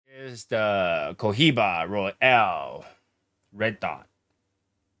is the Cohiba Royale Red Dot.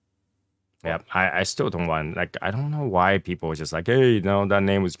 Yeah, I still don't want, like, I don't know why people are just like, hey, no, that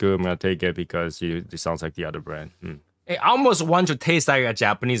name was good, I'm gonna take it because it sounds like the other brand. I almost want to taste like a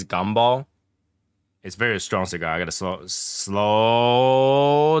Japanese gumball. It's very strong cigar. I gotta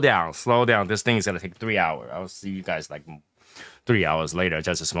slow down. This thing is gonna take 3 hours. I'll see you guys like 3 hours later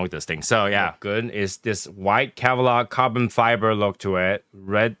just to smoke this thing. So yeah, good is this white Kevlar carbon fiber look to it.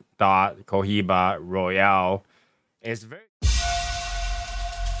 Red Dot Cohiba Royale. It's very...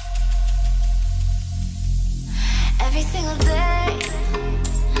 Every single day,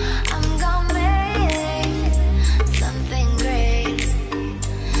 I'm gonna make something great.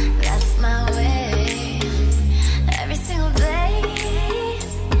 That's my way. Every single day,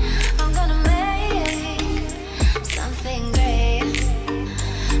 I'm gonna make something great.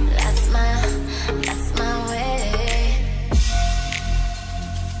 That's my way.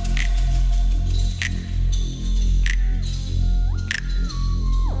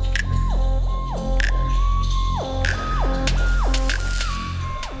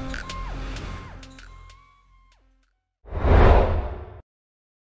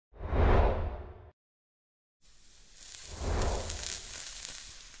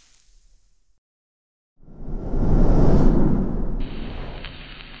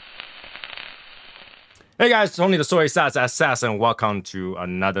 Hey guys, Tony the Soysauceassassin. Welcome to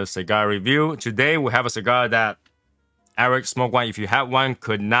another cigar review. Today we have a cigar that Eric smoked one. If you had one,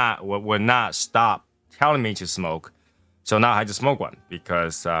 would not stop telling me to smoke. So now I had to smoke one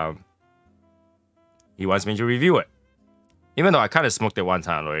because he wants me to review it. Even though I kind of smoked it one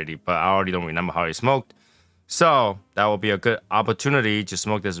time already, but I already don't remember how he smoked. So that will be a good opportunity to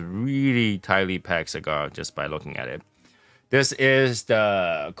smoke this really tightly packed cigar just by looking at it. This is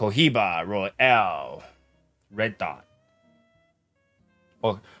the Cohiba Royale Red Dot.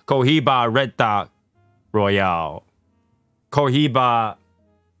 Or Cohiba Red Dot Royale. Cohiba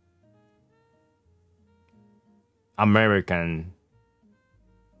American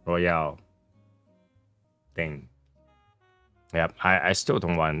Royale thing. Yep, I still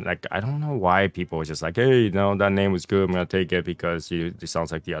don't want, like, I don't know why people are just like, hey, no, that name was good, I'm gonna take it because it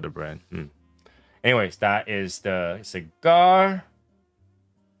sounds like the other brand. Anyways, that is the cigar.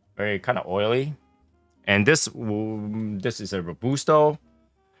 Very kind of oily. And this is a Robusto. Let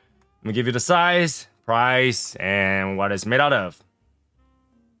me give you the size, price, and what it's made out of.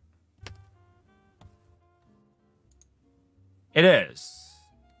 It is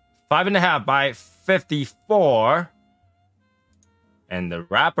 5.5 by 54. And the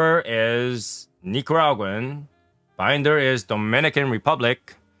wrapper is Nicaraguan. Binder is Dominican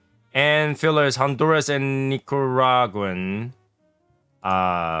Republic. And filler is Honduras and Nicaraguan.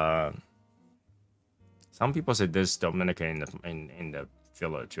 Some people say this Dominican in the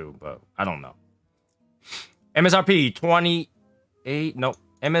filler too, but I don't know. MSRP 28. No,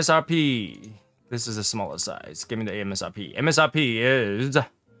 MSRP. This is a smaller size. Give me the MSRP. MSRP is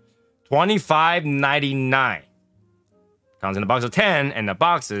 $25.99. Comes in a box of 10, and the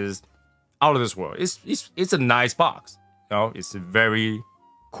box is out of this world. It's a nice box. You know, it's a very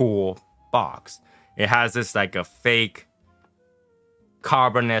cool box. It has this like a fake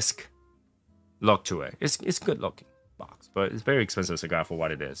carbon-esque look to it. It's a good looking box, but it's a very expensive cigar for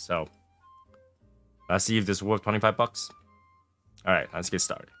what it is. So let's see if this is worth 25 bucks. All right, let's get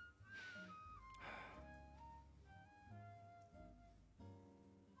started.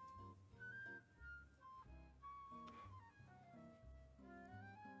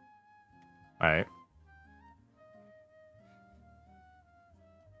 All right.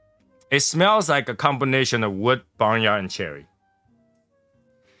 It smells like a combination of wood, barnyard, and cherry.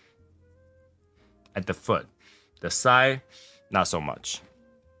 At the foot. The side, not so much.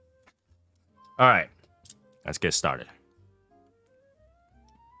 All right. Let's get started.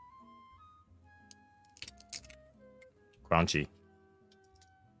 Crunchy.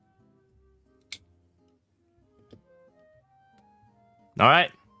 All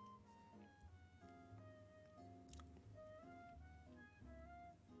right.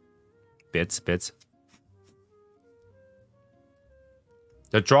 Bits.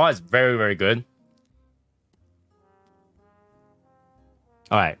 The draw is very, very good.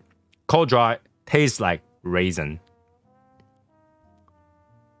 All right. Cold draw tastes like raisin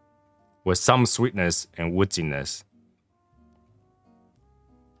with some sweetness and woodiness.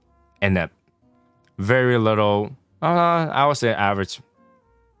 And a very little, I would say average.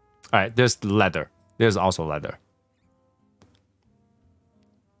 All right, there's leather. There's also leather.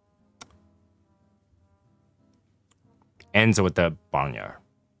 Ends with the barnyard.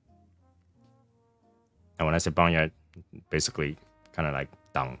 And when I say barnyard, basically kind of like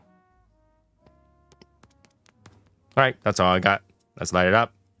dung, All right, that's all I got. Let's light it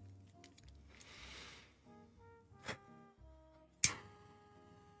up.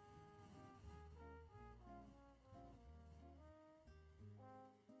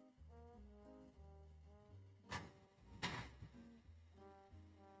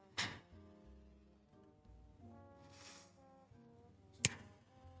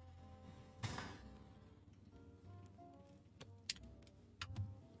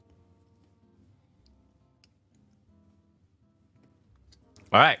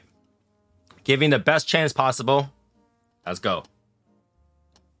 All right. Giving the best chance possible. Let's go.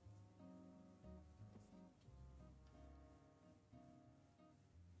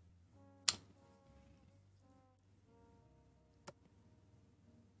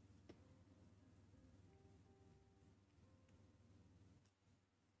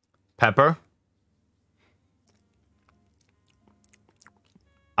 Pepper.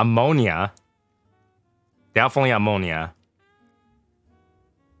 Ammonia. Definitely ammonia.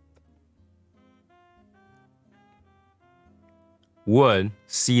 Wood,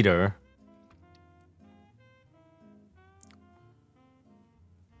 cedar.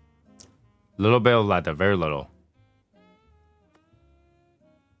 Little bit of leather, very little.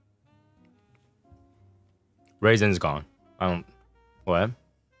 Raisin's gone. I don't. What?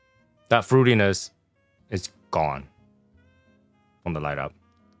 That fruitiness is gone on the light up.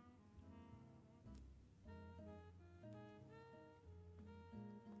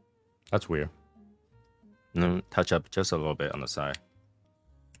 That's weird. Touch up just a little bit on the side.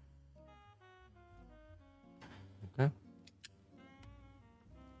 Okay.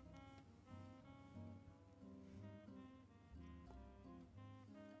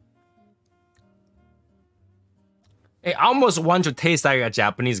 It almost want to taste like a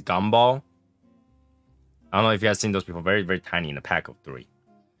Japanese gumball. I don't know if you guys seen those people, very, very tiny in a pack of 3.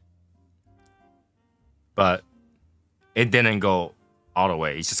 But it didn't go all the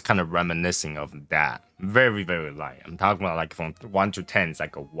way. It's just kind of reminiscing of that. Very, very light. I'm talking about like from 1 to 10, it's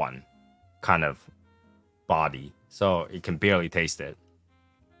like a 1 kind of body. So you can barely taste it.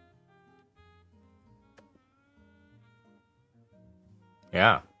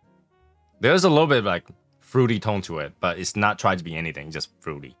 Yeah. There's a little bit of like fruity tone to it, but it's not trying to be anything, just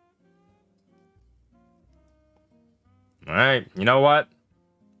fruity. All right, you know what?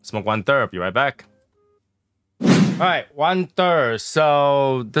 Smoke 1/3, be right back. All right, 1/3.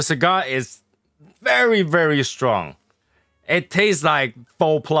 So the cigar is very, very strong. It tastes like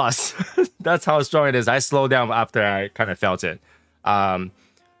 4+. That's how strong it is. I slowed down after I kind of felt it.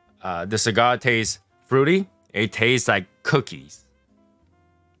 The cigar tastes fruity. It tastes like cookies.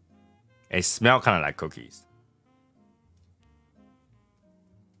 It smells kind of like cookies.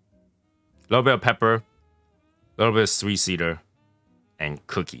 A little bit of pepper, a little bit of sweet cedar, and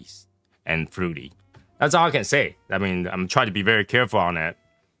cookies, and fruity. That's all I can say. I mean, I'm trying to be very careful on it,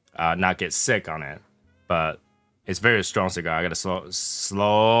 not get sick on it. But it's very strong cigar. I gotta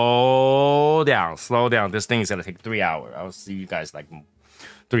slow down. This thing is gonna take 3 hours. I'll see you guys like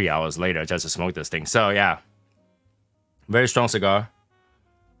 3 hours later just to smoke this thing. So yeah, very strong cigar.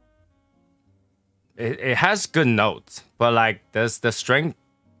 It has good notes, but like, does the strength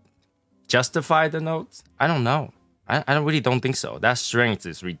justify the notes? I don't know. I really don't think so. That strength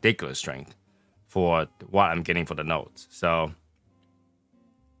is ridiculous strength for what I'm getting for the notes. So,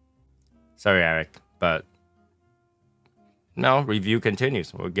 sorry, Eric, but no, review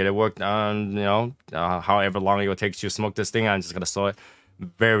continues. We'll get it worked on, you know, however long it will take to smoke this thing. I'm just going to slow it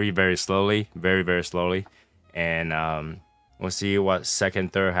very, very slowly, very, very slowly. And we'll see what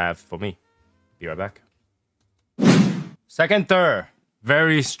second, third have for me. Be right back. Second, third,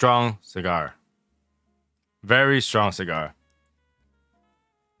 very strong cigar. Very strong cigar.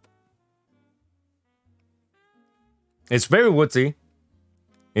 It's very woodsy.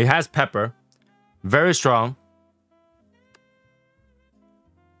 It has pepper. Very strong.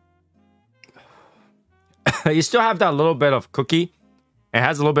 You still have that little bit of cookie. It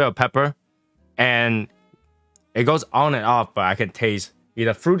has a little bit of pepper. And it goes on and off, but I can taste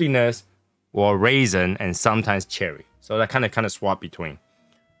either fruitiness or raisin and sometimes cherry. So that kind of swap between.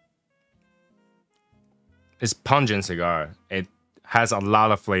 It's pungent cigar. It has a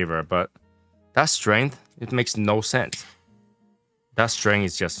lot of flavor, but that strength, it makes no sense. That strength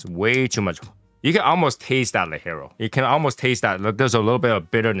is just way too much. You can almost taste that ligero. You can almost taste that. Look, there's a little bit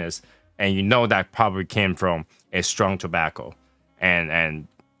of bitterness, and you know that probably came from a strong tobacco. And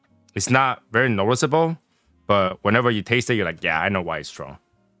it's not very noticeable, but whenever you taste it, you're like, yeah, I know why it's strong.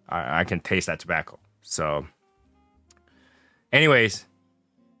 I can taste that tobacco. So, anyways,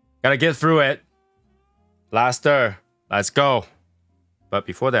 gotta get through it. Last stir. Let's go. But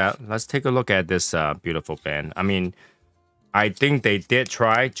before that, let's take a look at this beautiful band. I mean, I think they did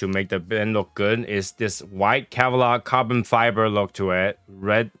try to make the band look good. It's this white Kevlar carbon fiber look to it.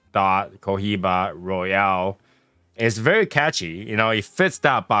 Red dot, Cohiba, Royale. It's very catchy. You know, it fits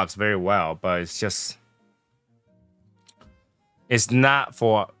that box very well, but it's just... It's not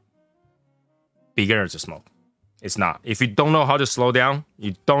for beginners to smoke. It's not. If you don't know how to slow down,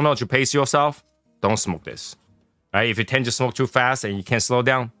 you don't know how to pace yourself, don't smoke this. Right? If you tend to smoke too fast and you can't slow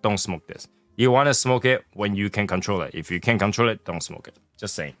down, don't smoke this. You want to smoke it when you can control it. If you can't control it, don't smoke it.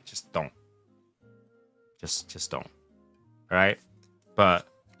 Just saying. Just don't. Just don't. All right? But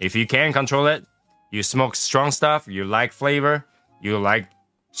if you can control it, you smoke strong stuff, you like flavor, you like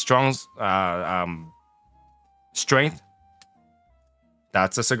strong strength,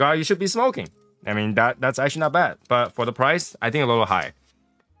 that's a cigar you should be smoking. I mean, that's actually not bad. But for the price, I think a little high.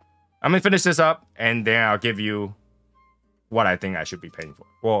 I'm going to finish this up, and then I'll give you what I think I should be paying for.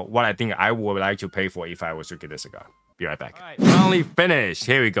 Well, what I think I would like to pay for if I was to get this cigar. Be right back. All right, finally finished.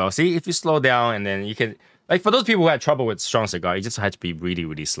 Here we go. See, if you slow down, and then you can... Like, for those people who had trouble with strong cigar, you just had to be really,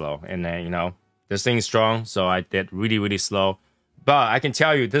 really slow. And then, you know, this thing is strong, so I did really, really slow. But I can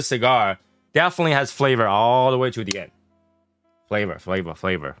tell you, this cigar definitely has flavor all the way to the end. Flavor, flavor,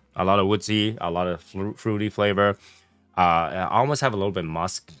 flavor. A lot of woodsy, a lot of fruity flavor. I almost have a little bit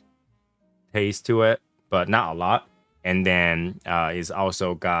musk taste to it, but not a lot. And then it's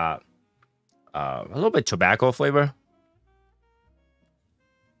also got a little bit tobacco flavor.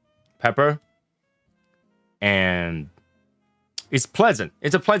 Pepper. And it's pleasant.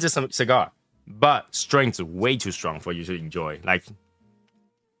 It's a pleasant cigar. But strength is way too strong for you to enjoy. Like,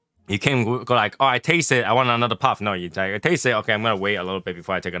 you can't go like, oh, I taste it, I want another puff. No, you like, I taste it, okay, I'm gonna wait a little bit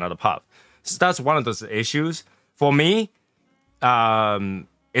before I take another puff. So that's one of those issues. For me,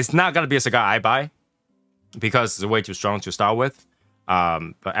 it's not gonna be a cigar I buy because it's way too strong to start with.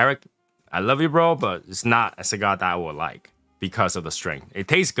 But Eric, I love you, bro, but it's not a cigar that I would like because of the strength. It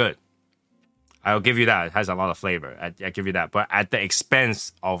tastes good. I'll give you that. It has a lot of flavor. I give you that. But at the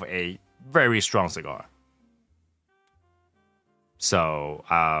expense of a very strong cigar. So,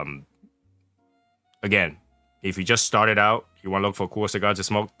 again, if you just started out, you want to look for cool cigars to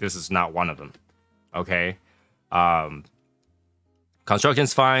smoke, this is not one of them. Okay?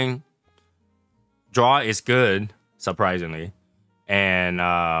 Construction's fine. Draw is good, surprisingly.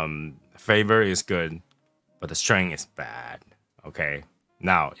 And flavor is good. But the strength is bad. Okay?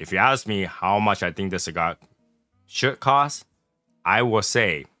 Now, if you ask me how much I think this cigar should cost, I will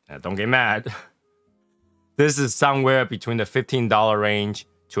say, don't get mad, this is somewhere between the $15 range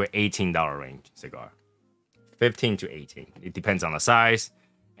to an $18 range cigar. 15 to 18. It depends on the size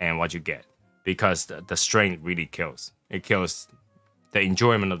and what you get. Because the strength really kills. It kills the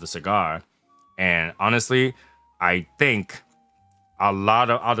enjoyment of the cigar. And honestly, I think a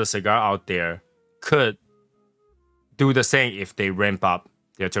lot of other cigar out there could do the same if they ramp up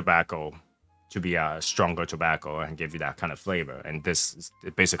their tobacco to be a stronger tobacco and give you that kind of flavor. And this is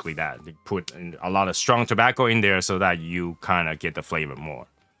basically that. They put a lot of strong tobacco in there so that you kind of get the flavor more.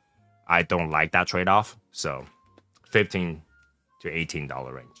 I don't like that trade-off. So $15 to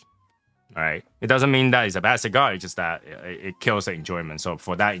 $18 range. All right. It doesn't mean that it's a bad cigar. It's just that it kills the enjoyment. So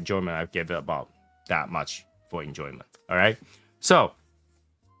for that enjoyment, I give it about that much for enjoyment. All right. So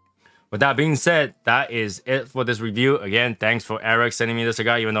with that being said, that is it for this review. Again, thanks for Eric sending me the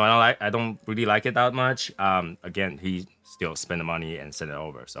cigar, even though I don't really like it that much. Again, he still spent the money and sent it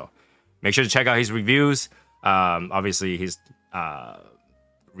over. So make sure to check out his reviews. Obviously, his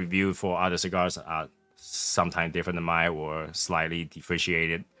review for other cigars are sometimes different than mine or slightly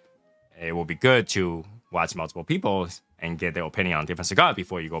differentiated. It will be good to watch multiple people and get their opinion on different cigars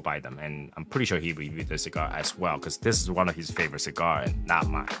before you go buy them. And I'm pretty sure he reviewed this cigar as well, because this is one of his favorite cigars and not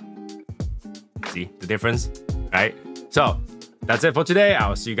mine. See the difference, right? So that's it for today.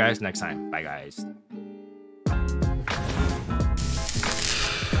 I'll see you guys next time. Bye, guys.